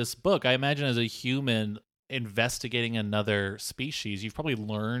from this book? I imagine as a human investigating another species, you've probably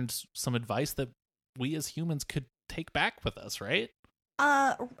learned some advice that we as humans could take back with us, right?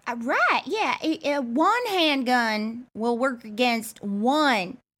 Right, yeah. One handgun will work against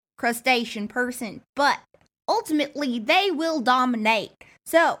one crustacean person, but ultimately they will dominate.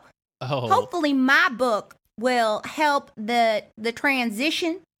 So, hopefully my book will help the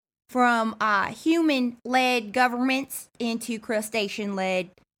transition from human-led governments into crustacean-led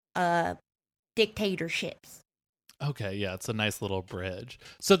dictatorships. Okay, yeah, it's a nice little bridge.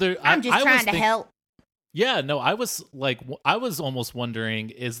 So I'm just trying to help. Yeah, no, I was almost wondering,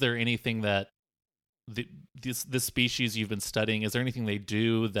 is there anything that this species you've been studying, is there anything they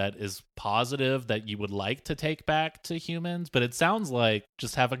do that is positive that you would like to take back to humans? But it sounds like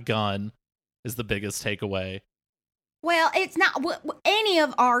just have a gun is the biggest takeaway. Well, it's not any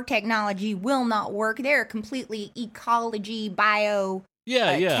of our technology will not work. They're a completely ecology, bio,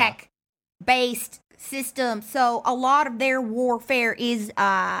 tech based system. So a lot of their warfare is the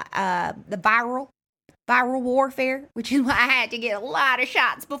viral warfare, which is why I had to get a lot of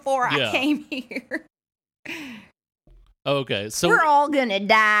shots before I came here. Okay, so we're all gonna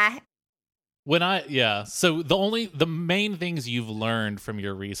die. So the main things you've learned from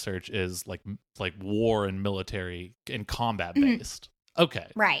your research is like war and military and combat based. Okay.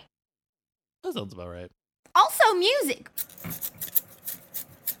 Right. That sounds about right. Also music.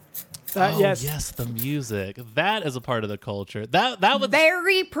 Yes, the music. That is a part of the culture. That was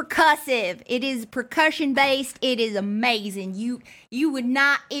very percussive. It is percussion based. It is amazing. You would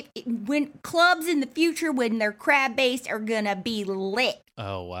not when clubs in the future when they're crab based are gonna be lit.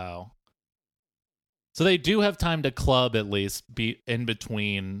 Oh wow. So they do have time to club at least be in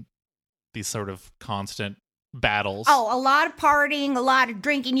between these sort of constant battles. Oh, a lot of partying, a lot of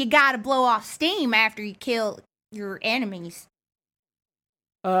drinking. You gotta blow off steam after you kill your enemies.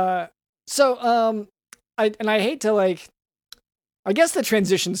 I hate to I guess the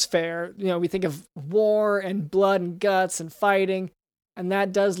transition's fair. You know, we think of war and blood and guts and fighting, and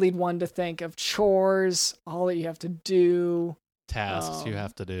that does lead one to think of chores, all that you have to do. Tasks you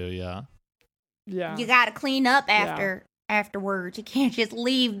have to do, yeah. Yeah. You gotta clean up afterwards. You can't just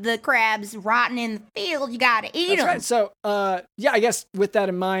leave the crabs rotting in the field. You gotta eat them. That's right. So, I guess with that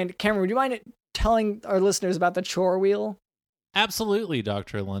in mind, Cameron, would you mind telling our listeners about the chore wheel? Absolutely,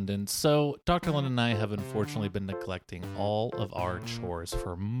 Dr. London. So, Dr. London and I have unfortunately been neglecting all of our chores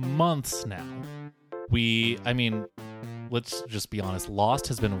for months now. Let's just be honest, Lost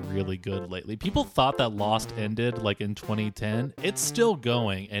has been really good lately. People thought that Lost ended in 2010. It's still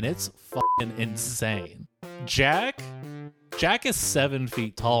going, and it's fucking insane. Jack is 7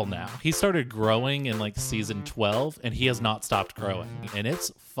 feet tall now. He started growing in season 12, and he has not stopped growing, and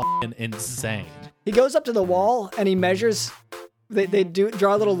it's fucking insane. He goes up to the wall and he measures. They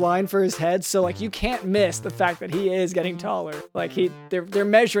draw a little line for his head, so you can't miss the fact that he is getting taller. They're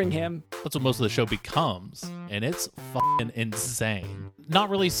measuring him. That's what most of the show becomes, and it's fucking insane. Not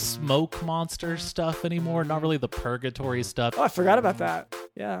really smoke monster stuff anymore. Not really the purgatory stuff. Oh, I forgot about that.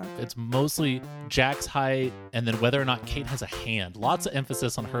 Yeah. It's mostly Jack's height, and then whether or not Kate has a hand. Lots of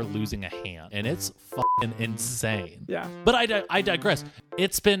emphasis on her losing a hand, and it's fucking insane. Yeah. But I digress.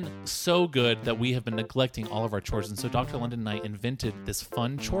 It's been so good that we have been neglecting all of our chores, and so Dr. London and I invented this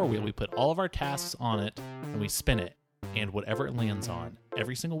fun chore wheel. We put all of our tasks on it, and we spin it, and whatever it lands on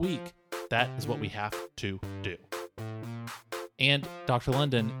every single week, that is what we have to do. And Dr.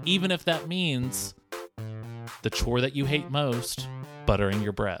 London, even if that means the chore that you hate most, buttering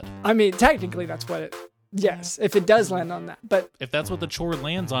your bread. I mean, technically that's what it... Yes, if it does land on that. But if that's what the chore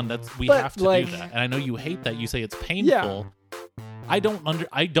lands on, we have to do that. And I know you hate that. You say it's painful. Yeah. I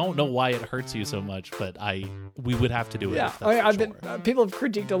don't know why it hurts you so much, but we would have to do it. Yeah, if that's people have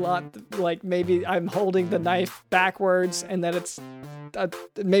critiqued a lot, maybe I'm holding the knife backwards and that it's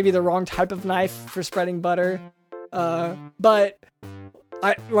maybe the wrong type of knife for spreading butter. But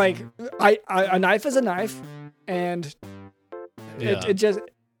a knife is a knife, and it just.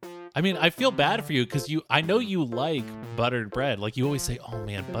 I mean, I feel bad for you because I know you like buttered bread. You always say, "Oh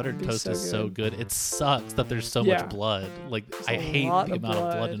man, buttered toast is so good." It sucks that there's so much blood. I hate the amount of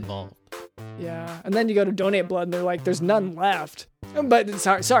blood involved. Yeah, and then you go to donate blood, and they're like, "There's none left." But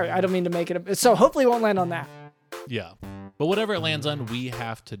sorry, I don't mean to make it. So hopefully, it won't land on that. Yeah, but whatever it lands on, we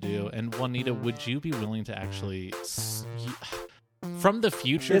have to do. And Juanita, would you be willing to actually? From the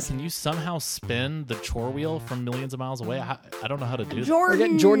future, Can you somehow spin the chore wheel from millions of miles away? I don't know how to do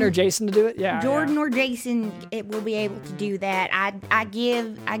that. Jordan or Jason to do it? Yeah. Jordan or Jason will be able to do that. I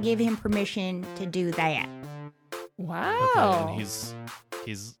give him permission to do that. Wow. Okay, and he's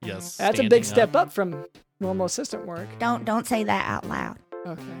yes. That's a big step up from normal assistant work. Don't say that out loud.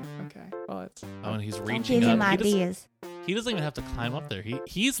 Okay. Well, and he's reaching up. Don't give him ideas. He doesn't even have to climb up there.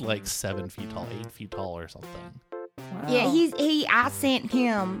 He's 7 feet tall, 8 feet tall or something. Wow. Yeah, I sent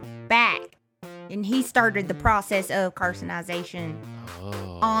him back, and he started the process of carcinization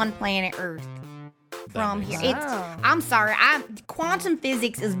on planet Earth from here. I'm sorry, quantum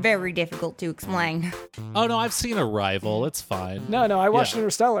physics is very difficult to explain. Oh no, I've seen Arrival. It's fine. No, I watched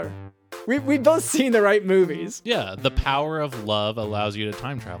Interstellar. We've both seen the right movies. Yeah, the power of love allows you to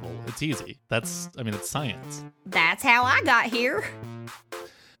time travel. It's easy. It's science. That's how I got here.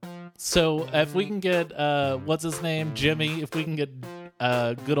 So if we can get what's his name, Jimmy, if we can get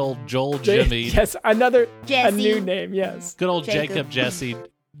good old Joel Jimmy, Yes, a Jesse. new name. Yes, good old Jacob. Jacob Jesse,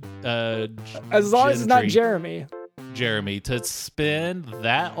 as long as it's not Gentry, Jeremy. to spin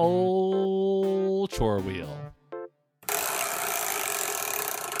that old chore wheel.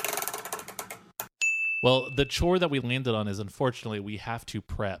 Well, the chore that we landed on is, unfortunately, we have to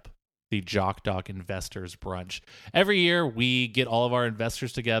prep the Jock Doc Investors Brunch. Every year, we get all of our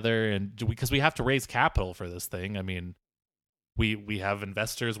investors together, and because we have to raise capital for this thing. I mean, we have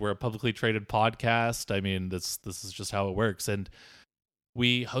investors. We're a publicly traded podcast. I mean, this is just how it works. And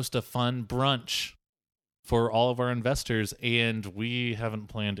we host a fun brunch for all of our investors, and we haven't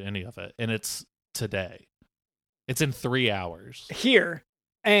planned any of it. And it's today. It's in 3 hours. Here,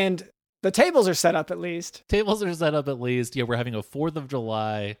 and the tables are set up at least. Tables are set up at least. Yeah, we're having a 4th of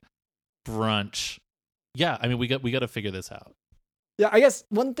July brunch. Yeah, I mean, we got to figure this out. Yeah, I guess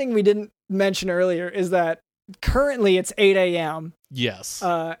one thing we didn't mention earlier is that currently it's 8 a.m. Yes.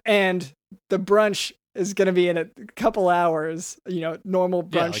 And the brunch is going to be in a couple hours, normal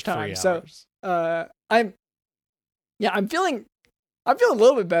brunch like time. 3 So hours. I'm feeling a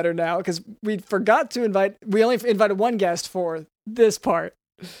little bit better now because we only invited one guest for this part,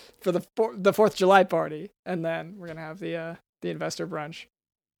 for the 4th of July party, and then we're going to have the investor brunch.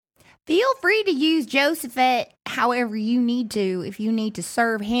 Feel free to use Josephet however you need to. If you need to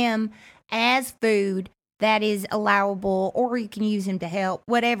serve him as food, that is allowable, or you can use him to help.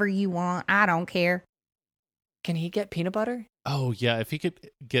 Whatever you want. I don't care. Can he get peanut butter? Oh, yeah, if he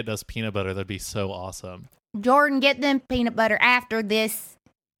could get us peanut butter, that'd be so awesome. Jordan, get them peanut butter after this.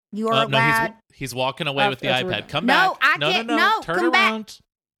 You are No, allowed. he's walking away with the That's what iPad. Come No, back. I can't- no, Turn come back. around.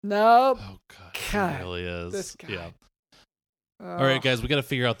 Nope. Oh, God. God, It really is. this guy. Yeah. All right, guys, we got to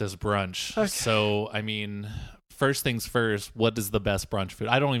figure out this brunch. Okay. So, I mean, first things first, what is the best brunch food?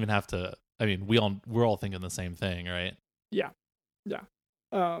 I don't even have to. I mean, we're all thinking the same thing, right? Yeah.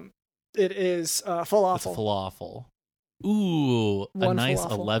 It is falafel. It's falafel. Ooh, a One nice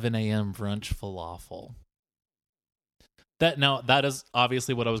falafel. 11 a.m. brunch falafel. That is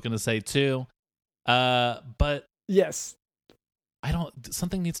obviously what I was going to say too. But Yes.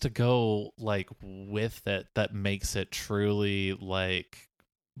 something needs to go like with it that makes it truly like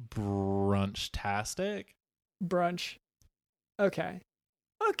brunch-tastic. Brunch. Okay.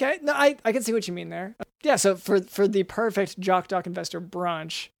 No, I can see what you mean there. Yeah, so for the perfect Jock Doc Investor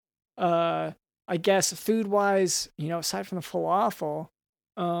brunch, I guess food-wise, aside from the falafel,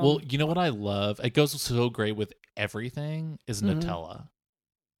 Well, you know what I love? It goes so great with everything is Mhm. Nutella.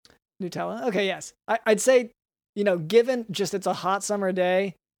 Nutella. Okay, yes. I'd say, given just it's a hot summer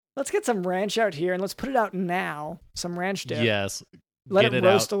day, let's get some ranch out here and let's put it out now. Some ranch dip. Yes. Let Get it it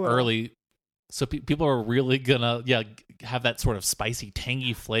roast out a little. early. So people are really gonna have that sort of spicy,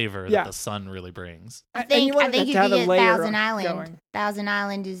 tangy flavor Yeah. that the sun really brings. I And think you want I think it you to have could a get layer Thousand Island. going. Thousand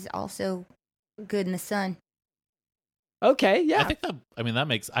Island is also good in the sun. Okay, yeah. I think that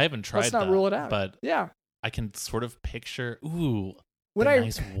makes. I haven't tried Let's not that, rule it out. but Yeah. I can sort of picture. Ooh, When a I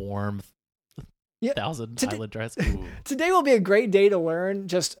nice warm Yeah, Thousand today- Island dress. Ooh. Today will be a great day to learn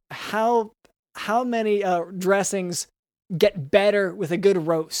just how many dressings get better with a good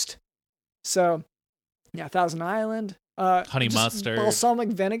roast. So, yeah, Thousand Island, Honey just mustard. balsamic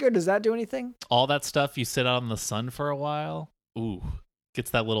vinegar. Does that do anything? All that stuff you sit out in the sun for a while. Ooh, gets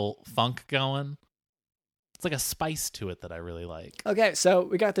that little funk going. It's like a spice to it that I really like. Okay, so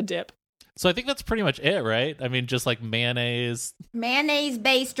we got the dip. So I think that's pretty much it, right? I mean, just like mayonnaise.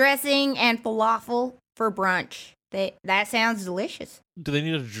 Mayonnaise-based dressing and falafel for brunch. That sounds delicious. Do they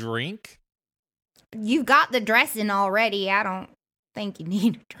need a drink? You've got the dressing already. I don't think you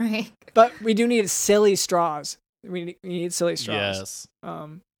need a drink. But we do need silly straws. We need silly straws. Yes.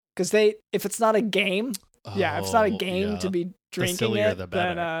 Because if it's not a game, if it's not a Oh, game yeah. to be drinking sillier it, the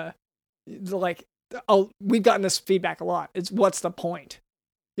then we've gotten this feedback a lot. It's what's the point?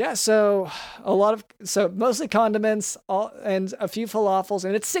 Yeah, so mostly condiments, and a few falafels,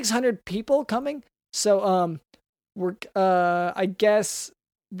 and it's 600 people coming. So I guess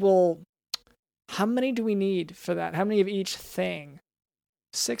how many do we need for that? How many of each thing?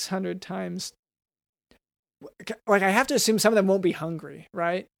 600 times. Like, I have to assume some of them won't be hungry,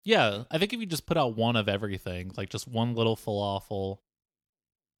 right? Yeah, I think if you just put out one of everything, like just one little falafel,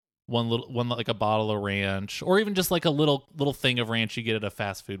 one like a bottle of ranch, or even just like a little thing of ranch you get at a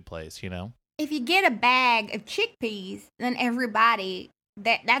fast food place, If you get a bag of chickpeas, then everybody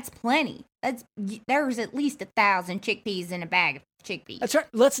that's plenty. There's at least 1,000 chickpeas in a bag of chickpeas. That's right.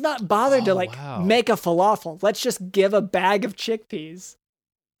 Let's not bother to wow. make a falafel. Let's just give a bag of chickpeas.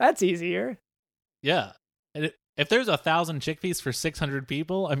 That's easier. Yeah. And If there's 1,000 chickpeas for 600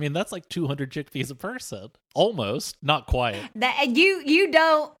 people, I mean, that's like 200 chickpeas a person. Almost. Not quite.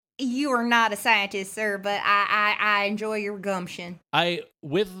 You are not a scientist, sir, but I enjoy your gumption. If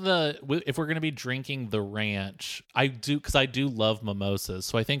we're going to be drinking the ranch, because I do love mimosas.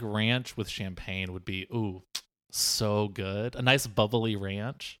 So I think ranch with champagne would be, so good. A nice bubbly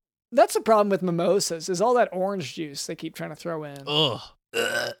ranch. That's the problem with mimosas, is all that orange juice they keep trying to throw in. Ugh.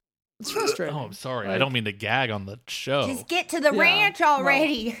 It's frustrating. Oh, I'm sorry. I don't mean to gag on the show. Just get to the ranch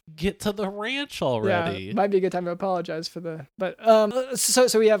already. Well, get to the ranch already. Yeah, might be a good time to apologize for but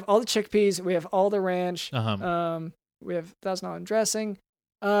so we have all the chickpeas, we have all the ranch, we have $1,000 dressing,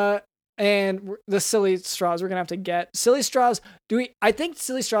 and the silly straws. We're gonna have to get silly straws. I think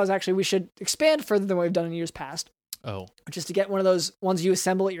silly straws actually we should expand further than what we've done in years past. Oh, which is to get one of those ones you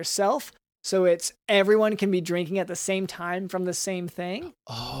assemble it yourself. So it's everyone can be drinking at the same time from the same thing.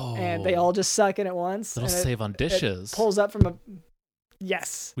 Oh. And they all just suck in at once. That'll save on dishes. It pulls up from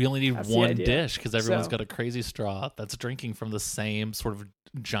yes. We only need one dish because everyone's So- got a crazy straw that's drinking from the same sort of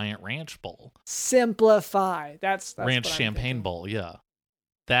giant ranch bowl. Simplify. That's ranch what I'm champagne thinking. bowl, yeah.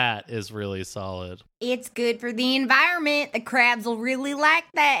 That is really solid. It's good for the environment. The crabs will really like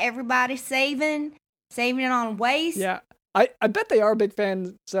that. Everybody's saving it on waste. Yeah. I bet they are big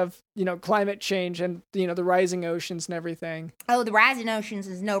fans of, climate change and, the rising oceans and everything. Oh, the rising oceans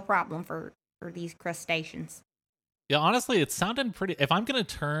is no problem for these crustaceans. Yeah, honestly, it sounded pretty. If I'm going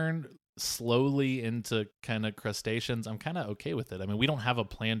to turn slowly into kind of crustaceans, I'm kind of okay with it. I mean, we don't have a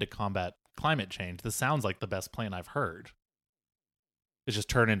plan to combat climate change. This sounds like the best plan I've heard. It's just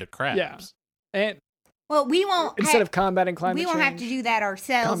turn into crabs. Yeah. And well, we won't instead of combating climate change. We won't have to do that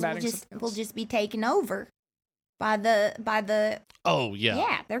ourselves. We'll just be taken over by the Oh yeah.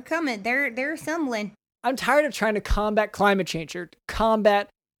 Yeah, they're coming. They're assembling. I'm tired of trying to combat climate change or combat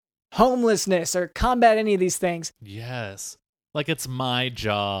homelessness or combat any of these things. Yes. Like it's my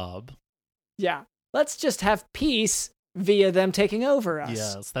job. Yeah. Let's just have peace via them taking over us.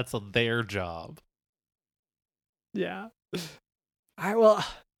 Yes, that's their job. Yeah. All right, well,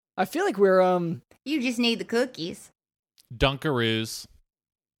 I feel like we're You just need the cookies. Dunkaroos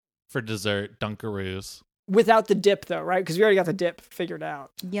for dessert, Dunkaroos. Without the dip though, right? Because we already got the dip figured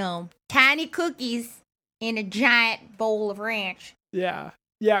out. Yum. Tiny cookies in a giant bowl of ranch. Yeah.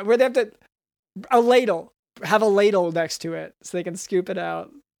 Yeah, where they have to have a ladle next to it so they can scoop it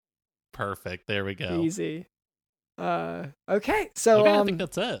out. Perfect. There we go. Easy. Okay, so okay, I think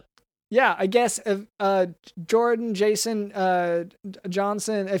that's it. Yeah, I guess Jordan, Jason,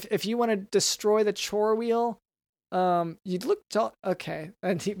 Johnson, if you want to destroy the chore wheel, you'd look okay.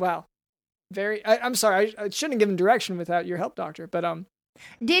 And wow. I'm sorry, I shouldn't have given direction without your help, Doctor, but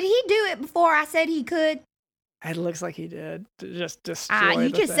Did he do it before I said he could? it looks like he did. Just destroy You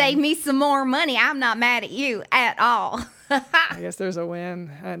the just thing. saved me some more money. I'm not mad at you at all. I guess there's a win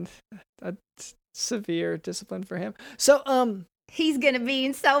and a severe discipline for him. So, he's gonna be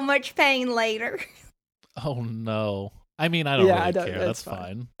in so much pain later. Oh no. I mean, I don't really care. That's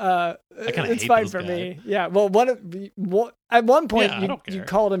fine. I kinda it's hate fine this for guy. me. Yeah. Well, at one point Yeah, I don't you care.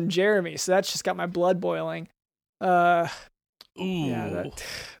 called him Jeremy, so that's just got my blood boiling. Ooh. Yeah.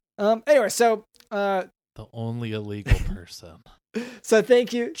 Anyway, so The only illegal person. so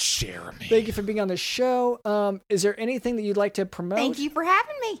thank you. Jeremy. Thank you for being on the show. Is there anything that you'd like to promote? Thank you for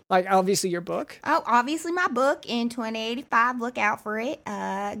having me. Like obviously your book. Oh, obviously my book in 2085. Look out for it.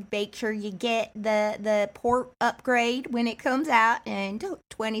 Make sure you get the port upgrade when it comes out in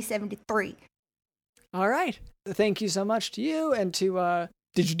 2073. All right. Thank you so much to you and to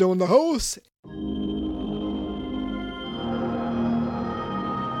Digital in the House.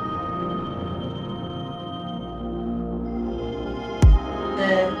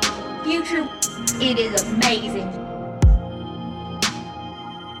 The future, it is amazing.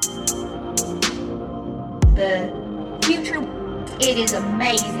 The future, it is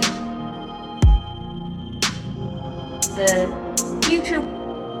amazing. The future,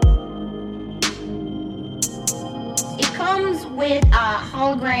 it comes with a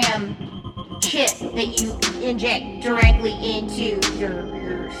hologram chip that you inject directly into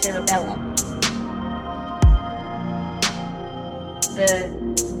your cerebellum.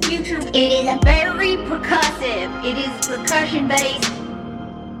 The future, it is very percussive. It is percussion based.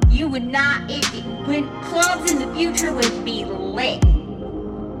 You would not, when clubs in the future would be lit.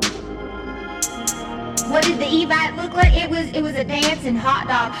 What did the Evite look like? It was a dancing hot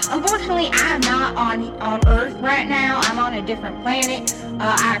dog. Unfortunately, I'm not on Earth right now. I'm on a different planet.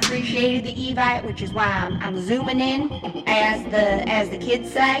 I appreciated the Evite, which is why I'm zooming in, as the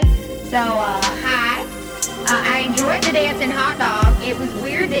kids say. So hi. I enjoyed the dancing hot dog. It was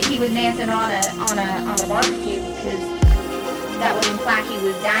weird that he was dancing on a barbecue because that would imply he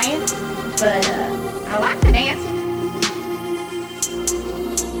was dying. But I like the dancing.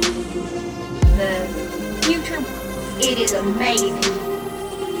 The future, it is amazing.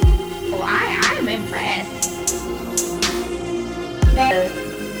 Well, I am impressed. The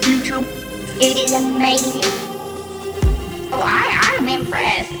future, it is amazing. Oh, I am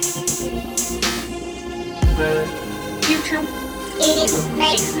impressed. The future, it is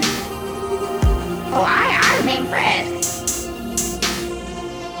amazing. Oh, I am impressed.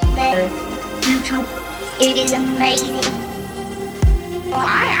 The future, it is amazing. Oh,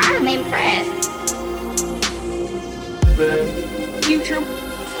 I am impressed. The future,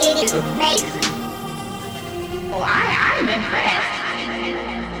 it is amazing. Oh, I am impressed.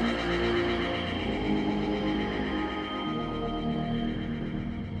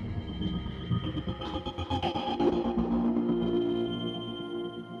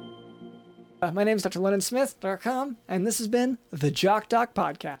 My name is Dr. LondonSmith.com, and this has been the Jock Doc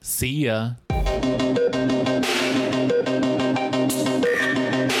Podcast. See ya.